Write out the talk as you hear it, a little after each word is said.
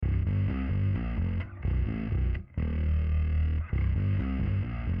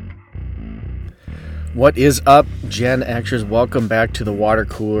What is up, Gen Xers? Welcome back to the water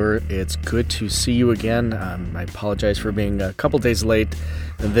cooler. It's good to see you again. I apologize for being a couple days late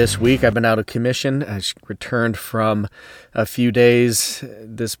this week. I've been out of commission. I returned from a few days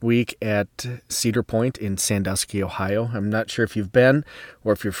this week at Cedar Point in Sandusky, Ohio. I'm not sure if you've been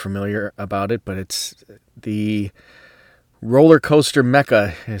or if you're familiar about it, but it's the roller coaster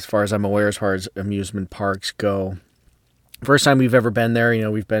mecca as far as I'm aware, as far as amusement parks go. First time we've ever been there.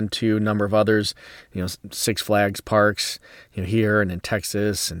 We've been to a number of others, Six Flags parks, here and in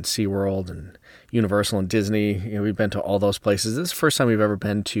Texas and SeaWorld and Universal and Disney. We've been to all those places. This is the first time we've ever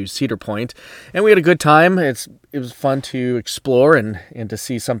been to Cedar Point, and we had a good time. It was fun to explore and to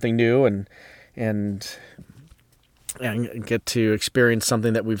see something new and get to experience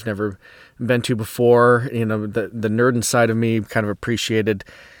something that we've never been to before. The nerd inside of me kind of appreciated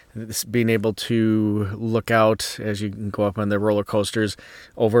this, being able to look out as you can go up on the roller coasters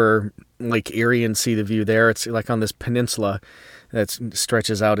over Lake Erie and see the view there. It's like on this peninsula that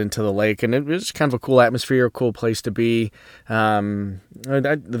stretches out into the lake, and it was kind of a cool atmosphere, a cool place to be.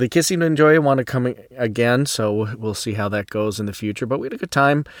 The kids seem to enjoy it, want to come again, so we'll see how that goes in the future. But we had a good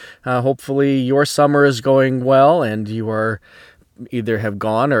time. Hopefully your summer is going well, and you are either have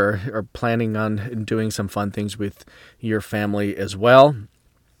gone or are planning on doing some fun things with your family as well.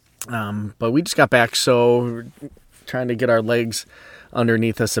 But we just got back, so trying to get our legs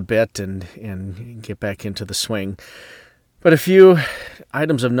underneath us a bit and get back into the swing. But a few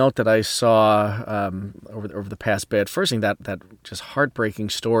items of note that I saw over the past bit. First thing, that just heartbreaking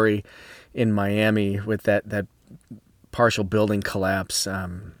story in Miami with that partial building collapse.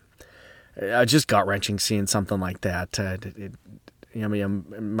 Just gut-wrenching seeing something like that.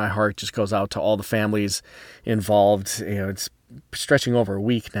 My heart just goes out to all the families involved. It's stretching over a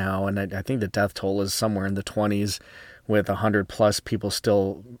week now, and I think the death toll is somewhere in the 20s, with 100 plus people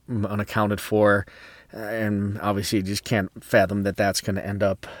still unaccounted for, and obviously you just can't fathom that that's going to end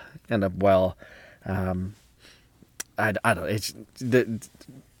up well. I don't.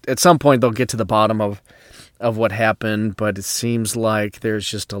 At some point they'll get to the bottom of what happened, but it seems like there's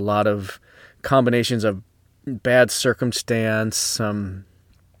just a lot of combinations of bad circumstance,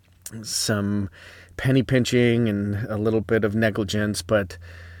 some penny pinching and a little bit of negligence, but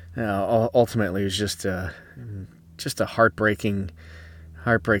ultimately it was just a heartbreaking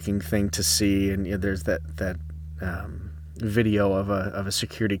thing to see. And there's that video of a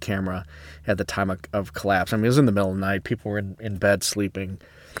security camera at the time of collapse. I mean, it was in the middle of the night. People were in bed sleeping.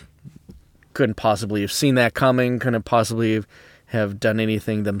 Couldn't possibly have seen that coming. Couldn't possibly have done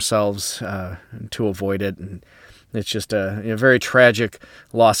anything themselves to avoid it. And it's just a very tragic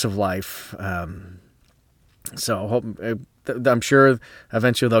loss of life. So I'm sure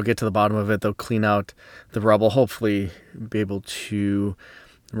eventually they'll get to the bottom of it. They'll clean out the rubble, hopefully be able to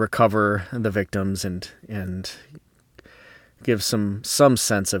recover the victims and give some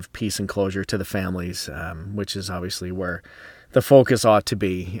sense of peace and closure to the families, which is obviously where the focus ought to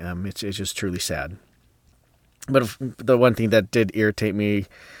be. It's just truly sad. But the one thing that did irritate me,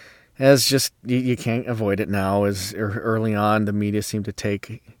 as just you can't avoid it now, is early on the media seemed to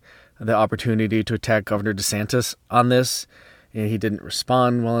take the opportunity to attack Governor DeSantis on this. He didn't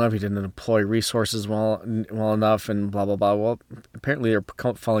respond well enough. He didn't deploy resources well enough, and blah blah blah. Well, apparently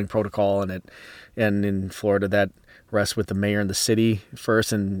they're following protocol, and in Florida that rests with the mayor and the city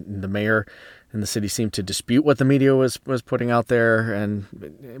first, and the mayor and the city seemed to dispute what the media was putting out there,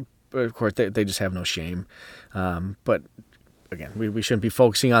 but of course they just have no shame. But again, we shouldn't be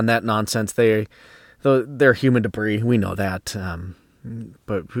focusing on that nonsense. They're human debris. We know that.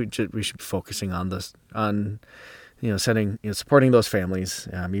 But we should be focusing on this, supporting those families,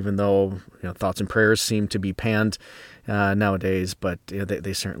 even though thoughts and prayers seem to be panned nowadays. But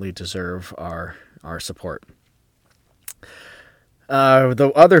they certainly deserve our support.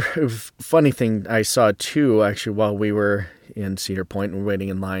 The other funny thing I saw too, actually, while we were in Cedar Point and waiting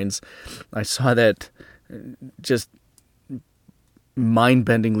in lines, I saw that just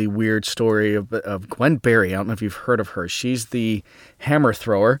mind-bendingly weird story of Gwen Berry. I don't know if you've heard of her. She's the hammer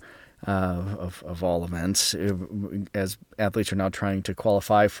thrower of all events, as athletes are now trying to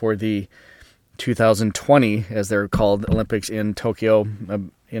qualify for the 2020, as they're called, Olympics in Tokyo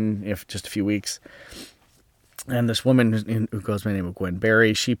in just a few weeks. And this woman who goes by the name of Gwen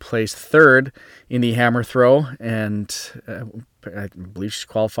Berry, she placed third in the hammer throw, and I believe she's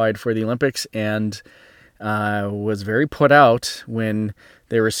qualified for the Olympics, and was very put out when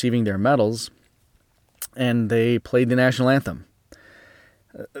they were receiving their medals and they played the national anthem.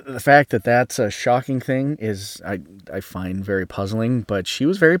 The fact that that's a shocking thing is, I find very puzzling, but she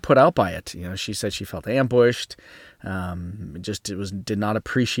was very put out by it. She said she felt ambushed, did not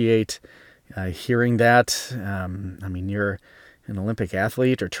appreciate Hearing that, you're an Olympic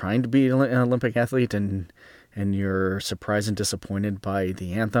athlete or trying to be an Olympic athlete, and you're surprised and disappointed by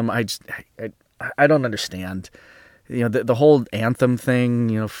the anthem. I don't understand. The whole anthem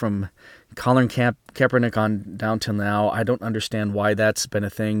thing, from Colin Kaepernick on down till now, I don't understand why that's been a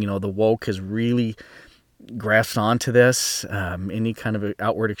thing. The woke has really grasped onto this. Any kind of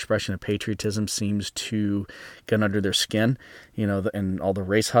outward expression of patriotism seems to get under their skin. And all the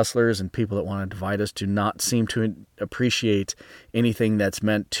race hustlers and people that want to divide us do not seem to appreciate anything that's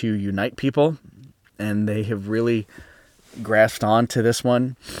meant to unite people. And they have really grasped onto this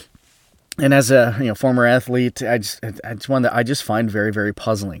one. And as a former athlete, it's one that I just find very, very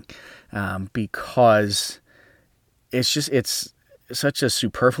puzzling, because it's such a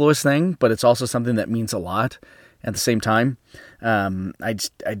superfluous thing, but it's also something that means a lot at the same time.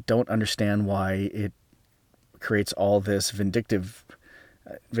 I don't understand why it creates all this vindictiveness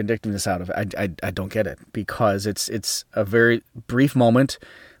out of it. I don't get it, because it's a very brief moment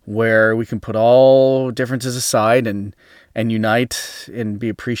where we can put all differences aside and unite and be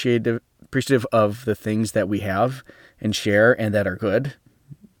appreciative of the things that we have and share and that are good.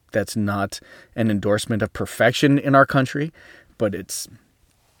 That's not an endorsement of perfection in our country, but it's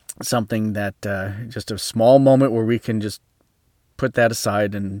something that just a small moment where we can just put that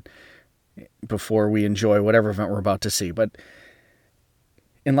aside and before we enjoy whatever event we're about to see. But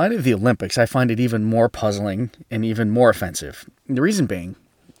in light of the Olympics, I find it even more puzzling and even more offensive. The reason being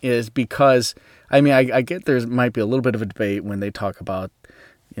is because, I get there might be a little bit of a debate when they talk about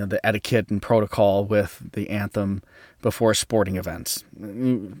the etiquette and protocol with the anthem before sporting events.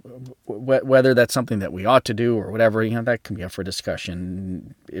 Whether that's something that we ought to do or whatever, that can be up for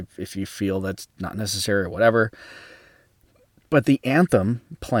discussion if you feel that's not necessary or whatever. But the anthem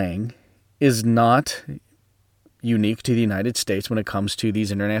playing is not unique to the United States when it comes to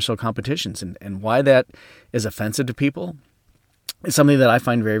these international competitions. And why that is offensive to people is something that I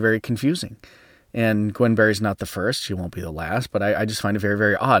find very, very confusing. And Gwen Berry's not the first. She won't be the last. But I just find it very,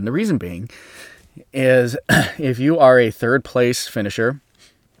 very odd. And the reason being is if you are a third place finisher,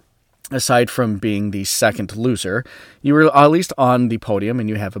 aside from being the second loser, you were at least on the podium and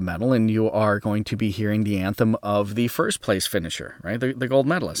you have a medal, and you are going to be hearing the anthem of the first place finisher, right? The gold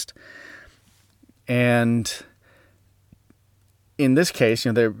medalist. And in this case,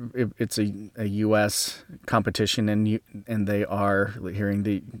 it's a U.S. competition, and they are hearing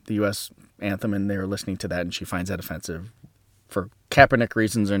the U.S. anthem, and they're listening to that, and she finds that offensive for Kaepernick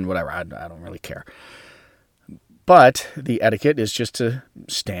reasons and whatever. I don't really care. But the etiquette is just to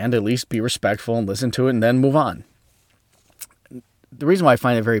stand, at least be respectful and listen to it, and then move on. The reason why I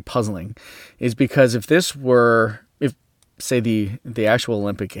find it very puzzling is because if say the actual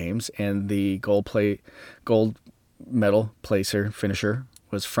Olympic Games and the gold medal finisher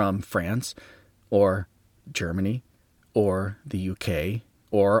was from France or Germany or the UK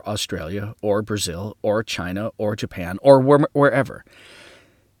or Australia or Brazil or China or Japan or wherever,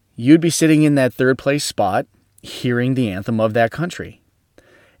 you'd be sitting in that third place spot hearing the anthem of that country.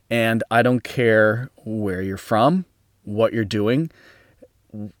 And I don't care where you're from, what you're doing,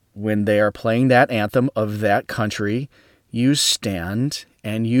 when they are playing that anthem of that country, you stand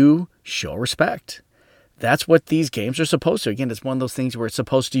and you show respect. That's what these games are supposed to. Again, it's one of those things where it's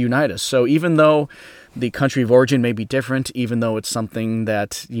supposed to unite us. So even though the country of origin may be different, even though it's something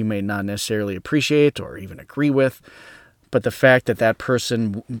that you may not necessarily appreciate or even agree with, but the fact that that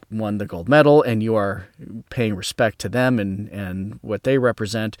person won the gold medal and you are paying respect to them and what they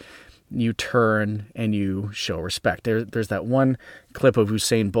represent, you turn and you show respect. There's that one clip of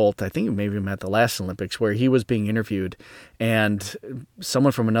Usain Bolt, I think maybe at the last Olympics, where he was being interviewed and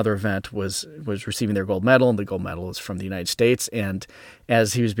someone from another event was receiving their gold medal, and the gold medal is from the United States. And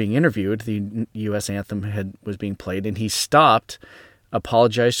as he was being interviewed, the U.S. anthem was being played, and he stopped,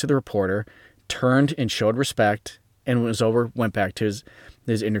 apologized to the reporter, turned and showed respect, and when it was over, went back to his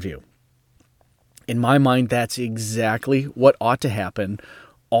interview. In my mind, that's exactly what ought to happen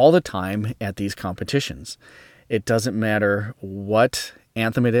all the time at these competitions. It doesn't matter what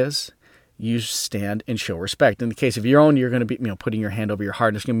anthem it is, you stand and show respect. In the case of your own, you're going to be putting your hand over your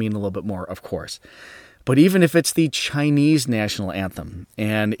heart. It's going to mean a little bit more, of course. But even if it's the Chinese national anthem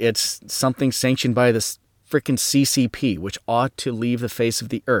and it's something sanctioned by the frickin' CCP, which ought to leave the face of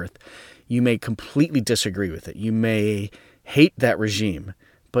the earth, you may completely disagree with it. You may hate that regime,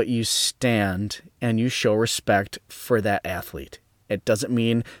 but you stand and you show respect for that athlete. It doesn't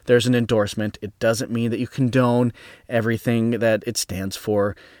mean there's an endorsement. It doesn't mean that you condone everything that it stands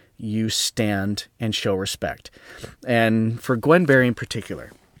for. You stand and show respect. And for Gwen Berry in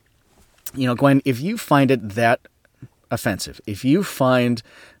particular, Gwen, if you find it that offensive, if you find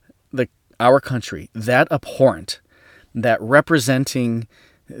the our country that abhorrent, that representing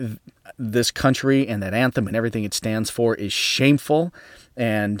this country and that anthem and everything it stands for is shameful,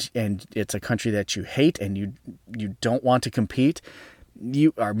 and it's a country that you hate and you don't want to compete,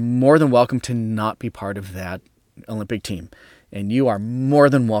 you are more than welcome to not be part of that Olympic team. And you are more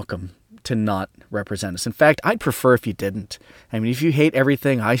than welcome to not represent us. In fact, I'd prefer if you didn't. I mean, if you hate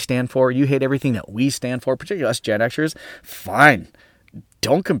everything I stand for, you hate everything that we stand for, particularly us Gen Xers, fine.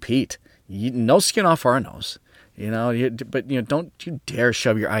 Don't compete. No skin off our nose. But don't you dare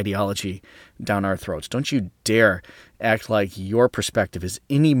shove your ideology down our throats. Don't you dare act like your perspective is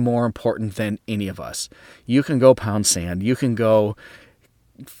any more important than any of us. You can go pound sand. You can go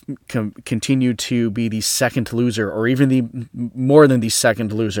continue to be the second loser, or even the more than the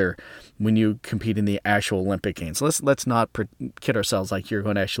second loser when you compete in the actual Olympic Games. Let's not kid ourselves like you're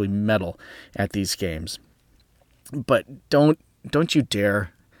going to actually medal at these games. But don't you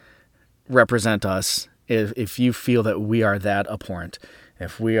dare represent us if you feel that we are that abhorrent,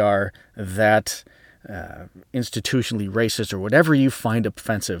 if we are that institutionally racist, or whatever you find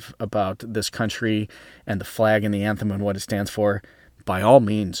offensive about this country and the flag and the anthem and what it stands for. By all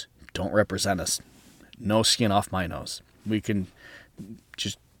means, don't represent us. No skin off my nose. We can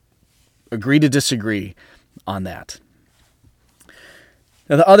just agree to disagree on that.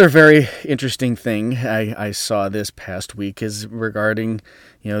 Now, the other very interesting thing I saw this past week is regarding,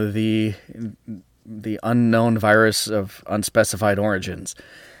 the unknown virus of unspecified origins.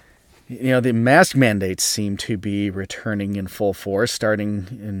 The mask mandates seem to be returning in full force,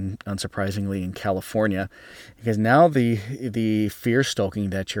 starting unsurprisingly in California, because now the fear-stoking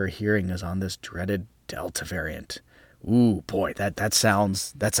that you're hearing is on this dreaded Delta variant. Ooh, boy, that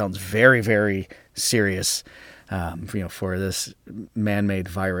sounds very, very serious. For this man-made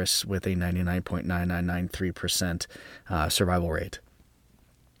virus with a 99.9993% survival rate.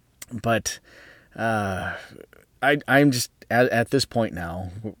 But I'm just at this point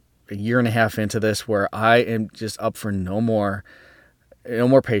now, a year and a half into this, where I am just up for no more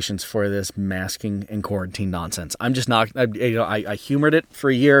patience for this masking and quarantine nonsense. I'm just not. I humored it for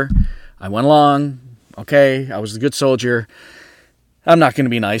a year. I went along. Okay, I was a good soldier. I'm not going to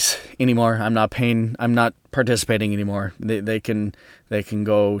be nice anymore. I'm not participating anymore. They can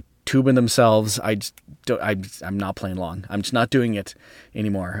go tubing themselves. I'm not playing along. I'm just not doing it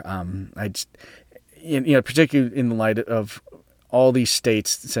anymore. Particularly in the light of all these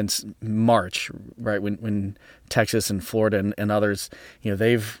states since March, right, when Texas and Florida and others,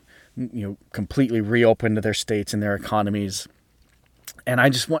 they've completely reopened their states and their economies, and I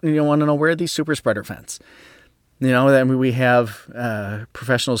just want to know, where are these super spreader events? We have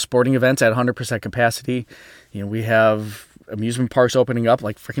professional sporting events at 100% capacity. We have amusement parks opening up,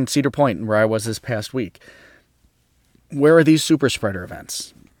 like freaking Cedar Point, where I was this past week. Where are these super spreader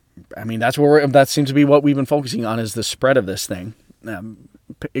events? I mean, that seems to be what we've been focusing on, is the spread of this thing,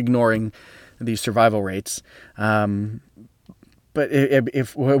 ignoring the survival rates. But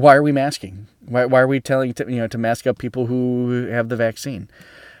why are we masking? Why are we telling to mask up people who have the vaccine?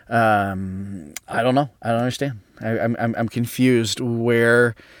 I don't know. I don't understand. I'm confused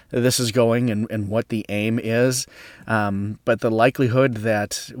where this is going and what the aim is. But the likelihood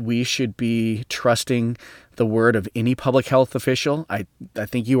that we should be trusting the word of any public health official, I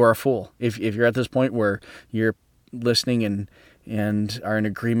think you are a fool. If you're at this point where you're listening and are in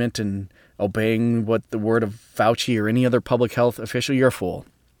agreement and obeying what the word of Fauci or any other public health official, you're a fool.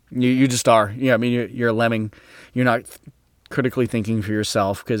 You just are. Yeah, I mean, you're a lemming. You're not critically thinking for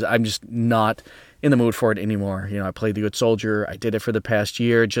yourself, because I'm just not in the mood for it anymore. I played the good soldier. I did it for the past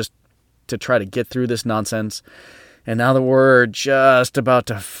year just to try to get through this nonsense. And now that we're just about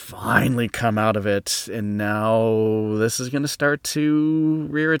to finally come out of it, and now this is going to start to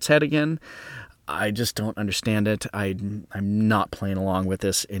rear its head again, I just don't understand it. I'm not playing along with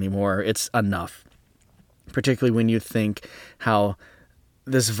this anymore. It's enough. Particularly when you think how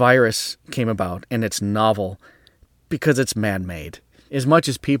this virus came about, and it's novel because it's man-made. As much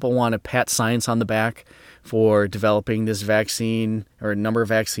as people want to pat science on the back for developing this vaccine or a number of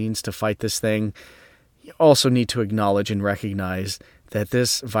vaccines to fight this thing, you also need to acknowledge and recognize that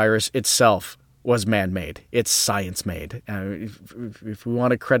this virus itself was man-made. It's science-made. If we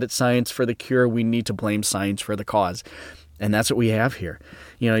want to credit science for the cure, we need to blame science for the cause. And that's what we have here.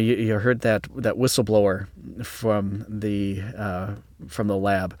 You heard that whistleblower from the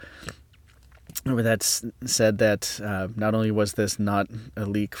lab that said that not only was this not a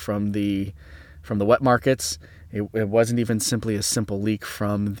leak from the wet markets, it wasn't even simply a simple leak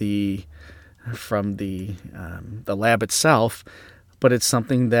from the lab itself, but it's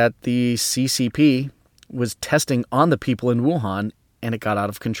something that the CCP was testing on the people in Wuhan, and it got out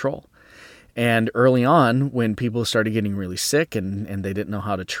of control. And early on, when people started getting really sick and they didn't know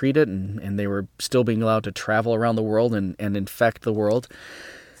how to treat it, and they were still being allowed to travel around the world and infect the world,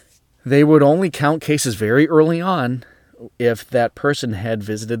 they would only count cases very early on if that person had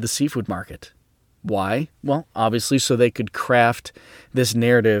visited the seafood market. Why? Well, obviously so they could craft this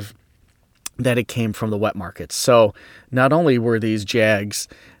narrative that it came from the wet markets. So not only were these JAGs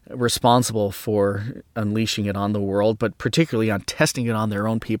responsible for unleashing it on the world, but particularly on testing it on their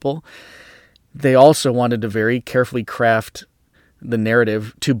own people, they also wanted to very carefully craft the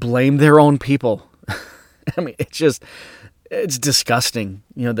narrative to blame their own people. I mean, it's disgusting.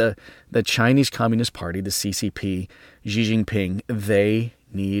 The Chinese Communist Party, the CCP, Xi Jinping, they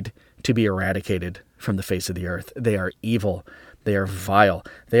need to be eradicated from the face of the earth. They are evil. They are vile.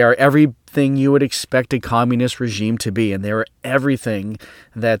 They are everything you would expect a communist regime to be, and they are everything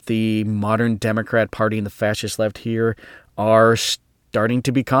that the modern Democrat Party and the fascist left here are starting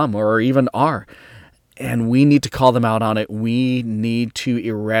to become, or even are. And we need to call them out on it. We need to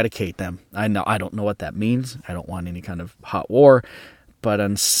eradicate them. I don't know what that means. I don't want any kind of hot war. But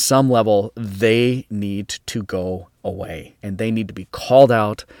on some level, they need to go away. And they need to be called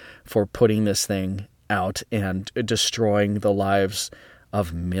out for putting this thing out and destroying the lives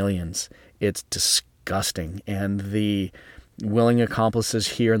of millions. It's disgusting. And the willing accomplices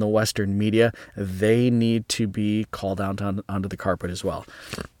here in the Western media, they need to be called out onto the carpet as well.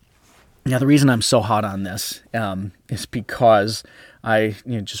 Now, the reason I'm so hot on this is because I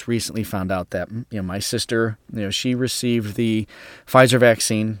just recently found out that my sister, she received the Pfizer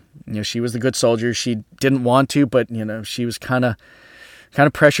vaccine. She was the good soldier. She didn't want to, but she was kind of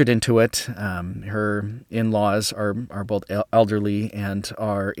pressured into it. Her in-laws are both elderly and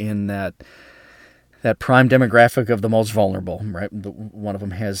are in that prime demographic of the most vulnerable, right? One of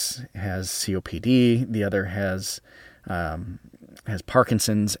them has COPD, the other has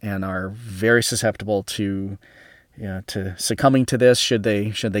Parkinson's, and are very susceptible to succumbing to this should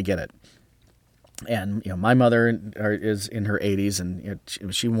they get it. And my mother is in her 80s, and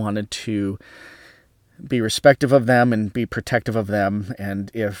she wanted to be respectful of them and be protective of them.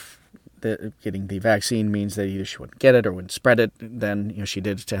 And if getting the vaccine means that either she wouldn't get it or wouldn't spread it, then she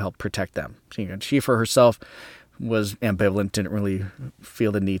did to help protect them. She for herself was ambivalent, didn't really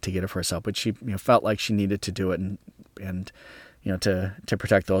feel the need to get it for herself, but she felt like she needed to do it and to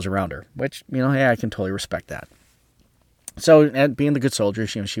protect those around her, which hey, I can totally respect that. So, at being the good soldier,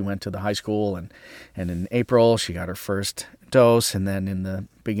 she went to the high school, and in April she got her first dose, and then in the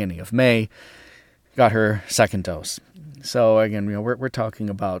beginning of May got her second dose. So again, we're talking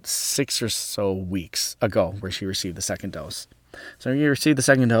about 6 or so weeks ago where she received the second dose. So you receive the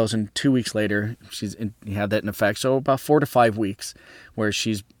second dose, and 2 weeks later you have that in effect. So about 4 to 5 weeks where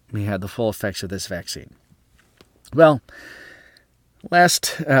she's had the full effects of this vaccine. Well,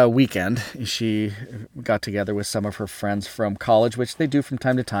 last weekend, she got together with some of her friends from college, which they do from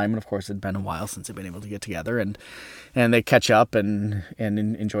time to time. And of course, it'd been a while since they've been able to get together, and they catch up and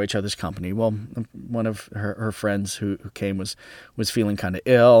enjoy each other's company. Well, one of her friends who came was feeling kind of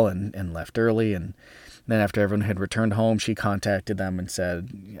ill and left early. And then after everyone had returned home, she contacted them and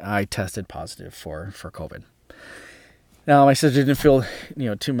said, I tested positive for COVID. Now, my sister didn't feel,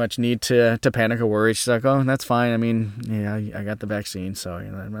 too much need to panic or worry. She's like, oh, that's fine. I mean, yeah, I got the vaccine, so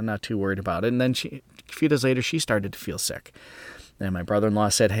I'm not too worried about it. And then a few days later, she started to feel sick. And my brother-in-law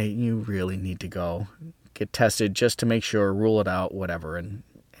said, hey, you really need to go get tested just to make sure, rule it out, whatever. And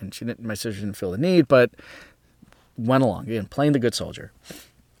my sister didn't feel the need, but went along, again, playing the good soldier.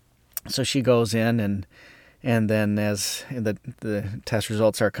 So she goes in, and then as the test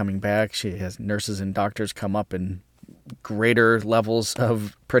results are coming back, she has nurses and doctors come up and greater levels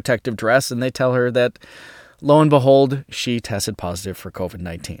of protective dress, and they tell her that, lo and behold, she tested positive for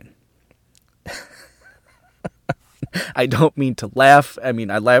COVID-19. I don't mean to laugh. I mean,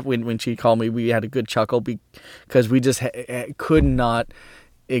 I laughed when she called me. We had a good chuckle because we just could not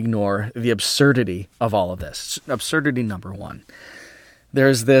ignore the absurdity of all of this. Absurdity number one.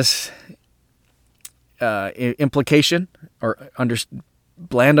 There's this implication or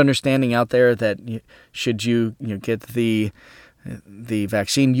bland understanding out there that should you get the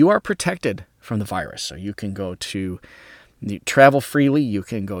vaccine, you are protected from the virus. So you can travel freely, you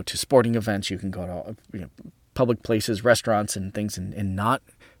can go to sporting events, you can go to public places, restaurants, and things, and not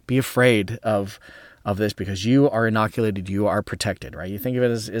be afraid of this because you are inoculated, you are protected, right? You think of it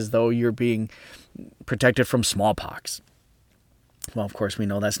as though you're being protected from smallpox. Well, of course, we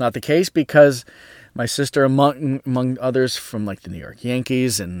know that's not the case because my sister, among others from like the New York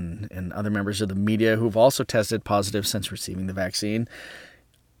Yankees and other members of the media who've also tested positive since receiving the vaccine,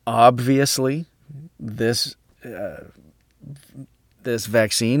 obviously this this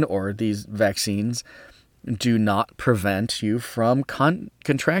vaccine or these vaccines do not prevent you from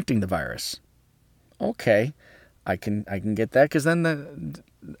contracting the virus. Okay, I can get that, because then the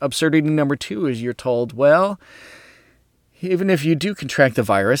absurdity number 2 is you're told, well, even if you do contract the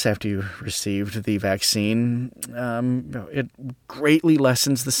virus after you received the vaccine, it greatly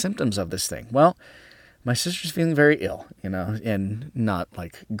lessens the symptoms of this thing. Well, my sister's feeling very ill, and not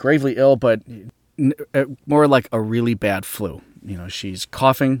like gravely ill, but more like a really bad flu. She's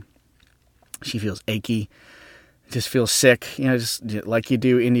coughing. She feels achy, just feels sick, just like you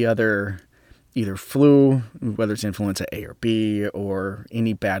do any other either flu, whether it's influenza A or B, or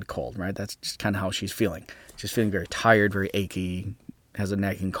any bad cold, right? That's just kind of how she's feeling. She's feeling very tired, very achy, has a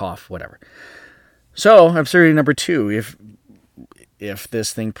nagging cough, whatever. So, absurdity number 2, if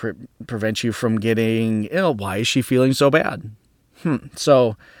this thing prevents you from getting ill, why is she feeling so bad?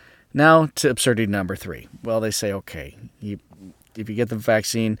 So, now to absurdity number 3. Well, they say, okay, if you get the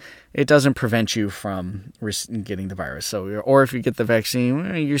vaccine, it doesn't prevent you from getting the virus. So, or if you get the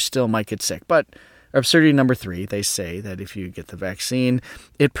vaccine, you still might get sick. But absurdity number 3, they say that if you get the vaccine,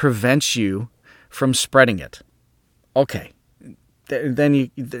 it prevents you from spreading it. Okay, then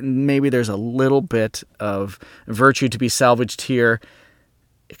maybe there's a little bit of virtue to be salvaged here.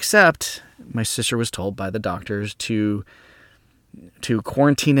 Except my sister was told by the doctors to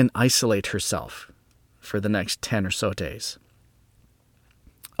quarantine and isolate herself for the next 10 or so days.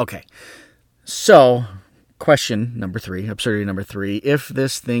 Okay, so question number 3, absurdity number 3, if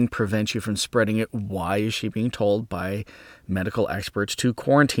this thing prevents you from spreading it, why is she being told by medical experts to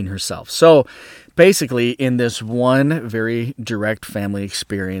quarantine herself? So basically, in this one very direct family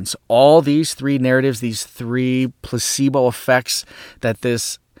experience, all these 3 narratives, these 3 placebo effects that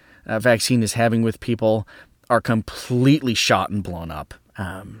this vaccine is having with people are completely shot and blown up,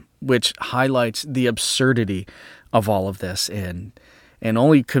 which highlights the absurdity of all of this and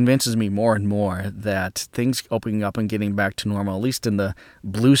only convinces me more and more that things opening up and getting back to normal, at least in the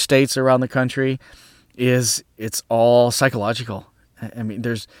blue states around the country, it's all psychological. I mean,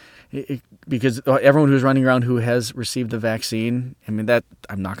 because everyone who's running around who has received the vaccine, that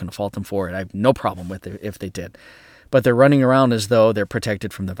I'm not going to fault them for it. I have no problem with it if they did. But they're running around as though they're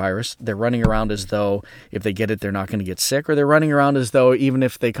protected from the virus. They're running around as though if they get it, they're not going to get sick. Or they're running around as though even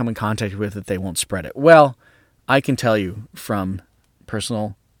if they come in contact with it, they won't spread it. Well, I can tell you from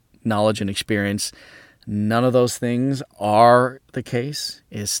personal knowledge and experience, none of those things are the case.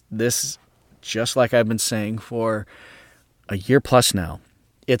 Is this, just like I've been saying for a year plus now,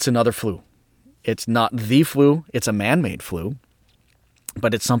 it's another flu. It's not the flu. It's a man-made flu.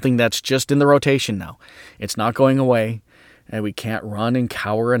 But it's something that's just in the rotation now. It's not going away. And we can't run and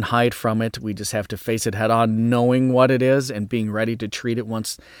cower and hide from it. We just have to face it head on, knowing what it is and being ready to treat it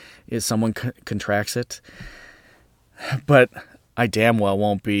once someone contracts it. But I damn well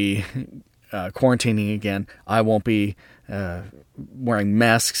won't be quarantining again. I won't be wearing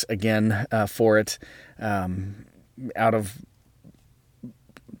masks again for it out of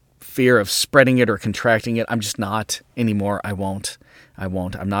fear of spreading it or contracting it. I'm just not anymore. I won't.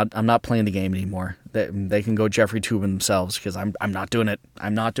 I'm not playing the game anymore. They can go Jeffrey Tubin themselves, because I'm not doing it.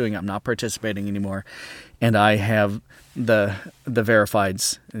 I'm not participating anymore. And I have the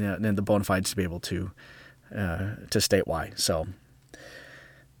verifieds and the bona fides to be able to state why. So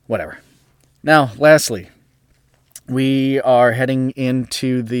whatever. Now, lastly, we are heading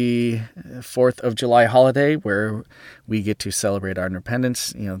into the 4th of July holiday, where we get to celebrate our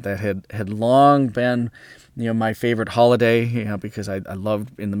independence. That had long been, my favorite holiday, because I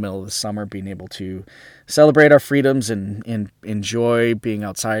loved in the middle of the summer being able to celebrate our freedoms and enjoy being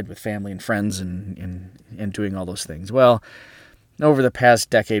outside with family and friends and doing all those things. Well, over the past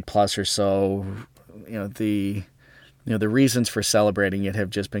decade plus or so, the reasons for celebrating it have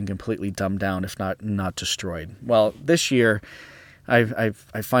just been completely dumbed down, if not destroyed. Well, this year, I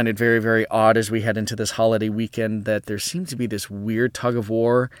find it very, very odd as we head into this holiday weekend that there seems to be this weird tug of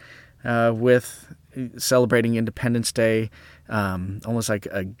war with celebrating Independence Day, almost like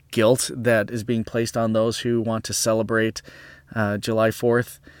a guilt that is being placed on those who want to celebrate July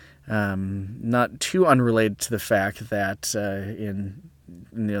 4th. Not too unrelated to the fact that in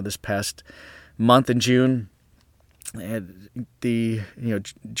this past month in June,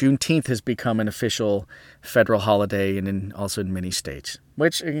 Juneteenth has become an official federal holiday, and also in many states.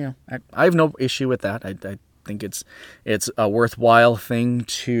 Which I have no issue with that. I think it's a worthwhile thing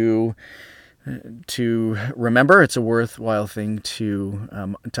to remember. It's a worthwhile thing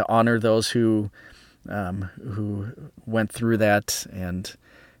to honor those who went through that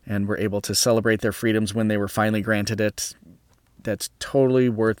and were able to celebrate their freedoms when they were finally granted it. That's totally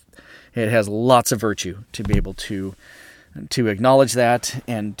worth. It has lots of virtue to be able to to acknowledge that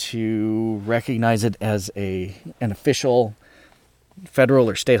and to recognize it as an official federal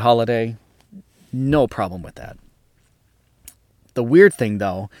or state holiday. No problem with that. The weird thing,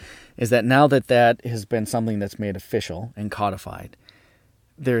 though, is that now that that has been something that's made official and codified,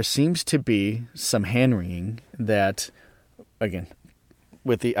 there seems to be some hand-wringing that, again,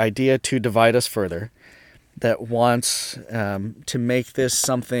 with the idea to divide us further, that wants to make this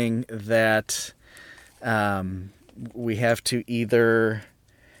something that we have to either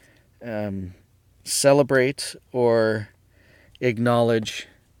celebrate or acknowledge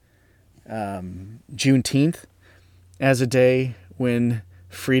Juneteenth as a day when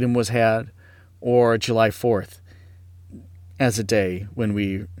freedom was had, or July 4th as a day when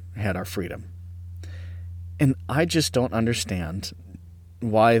we had our freedom. And I just don't understand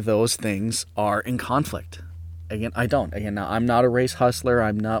why those things are in conflict. Again, I don't. Again, now, I'm not a race hustler.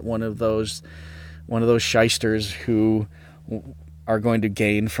 I'm not one of those shysters who are going to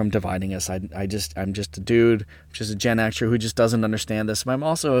gain from dividing us. I'm just a dude, just a Gen Xer who just doesn't understand this. But I'm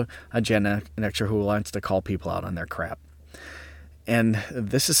also a Gen Xer who wants to call people out on their crap. And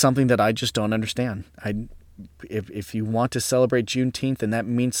this is something that I just don't understand. If you want to celebrate Juneteenth and that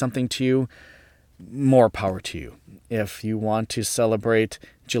means something to you, more power to you. If you want to celebrate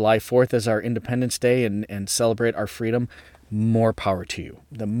July 4th as our Independence Day and celebrate our freedom, more power to you.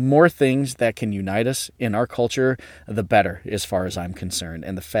 The more things that can unite us in our culture, the better, as far as I'm concerned.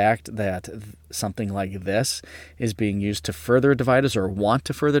 And the fact that something like this is being used to further divide us or want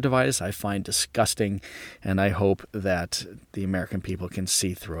to further divide us, I find disgusting, and I hope that the American people can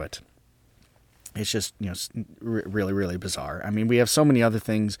see through it. It's just, really, really bizarre. I mean, we have so many other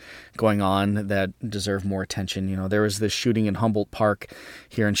things going on that deserve more attention. There was this shooting in Humboldt Park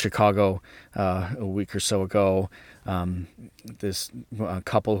here in Chicago a week or so ago. This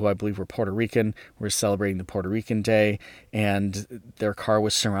couple who I believe were Puerto Rican were celebrating the Puerto Rican Day, and their car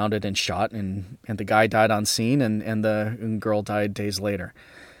was surrounded and shot, and the guy died on scene, and the girl died days later.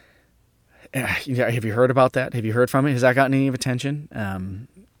 Have you heard about that? Have you heard from it? Has that gotten any attention?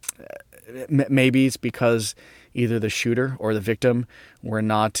 Maybe it's because either the shooter or the victim were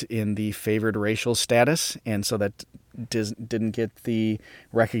not in the favored racial status, and so that didn't get the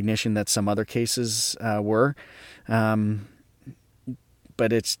recognition that some other cases were. But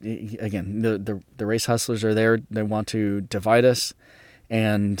it's, again, the race hustlers are there. They want to divide us,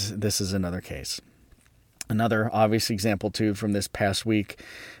 and this is another case. Another obvious example, too, from this past week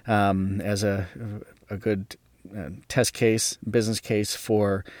as a good test case, business case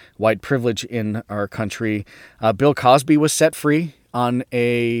for white privilege in our country. Bill Cosby was set free on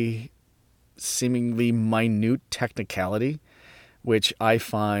a seemingly minute technicality, which I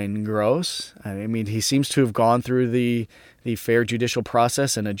find gross. I mean, he seems to have gone through the fair judicial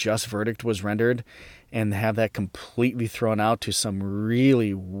process and a just verdict was rendered, and have that completely thrown out to some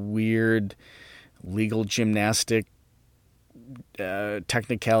really weird legal gymnastic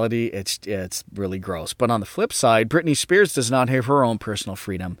technicality. It's really gross. But on the flip side, Britney Spears does not have her own personal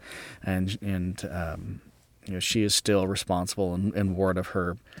freedom, and she is still responsible and ward of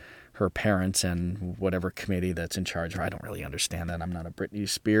her parents and whatever committee that's in charge. I don't really understand that. I'm not a Britney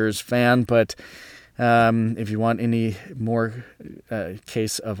Spears fan, but if you want any more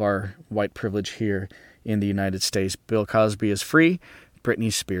case of our white privilege here in the United States, Bill Cosby is free,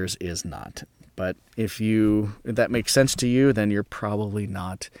 Britney Spears is not. But if that makes sense to you, then you're probably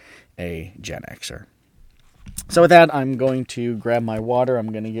not a Gen Xer. So with that, I'm going to grab my water.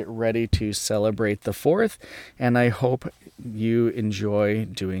 I'm going to get ready to celebrate the 4th, and I hope you enjoy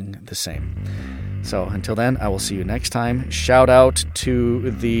doing the same. So until then, I will see you next time. Shout out to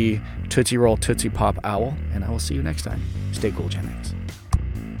the Tootsie Roll Tootsie Pop Owl, and I will see you next time. Stay cool, Gen X.